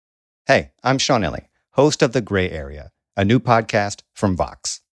Hey, I'm Sean Illing, host of The Gray Area, a new podcast from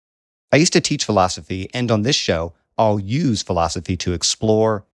Vox. I used to teach philosophy, and on this show, I'll use philosophy to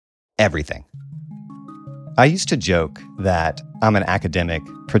explore everything. I used to joke that I'm an academic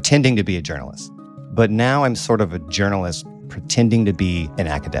pretending to be a journalist, but now I'm sort of a journalist pretending to be an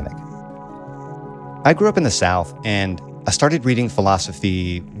academic. I grew up in the South, and I started reading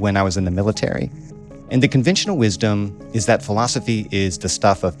philosophy when I was in the military. And the conventional wisdom is that philosophy is the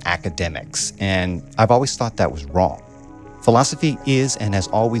stuff of academics, and I've always thought that was wrong. Philosophy is and has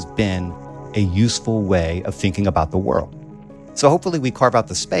always been a useful way of thinking about the world. So hopefully we carve out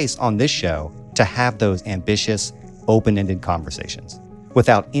the space on this show to have those ambitious, open-ended conversations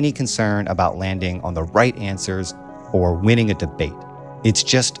without any concern about landing on the right answers or winning a debate. It's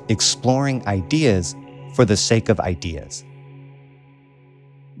just exploring ideas for the sake of ideas.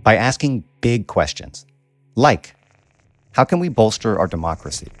 By asking big questions, like, how can we bolster our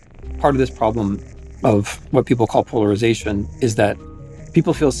democracy? Part of this problem of what people call polarization is that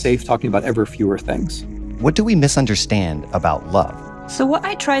people feel safe talking about ever fewer things. What do we misunderstand about love? So what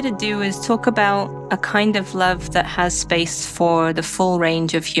I try to do is talk about a kind of love that has space for the full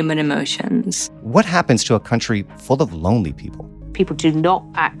range of human emotions. What happens to a country full of lonely people? People do not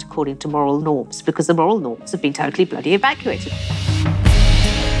act according to moral norms because the moral norms have been totally bloody evacuated.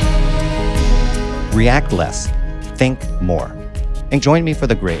 React less, think more. And join me for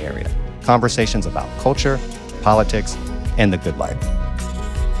The Gray Area, conversations about culture, politics, and the good life.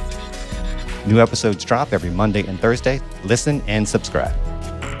 New episodes drop every Monday and Thursday. Listen and subscribe.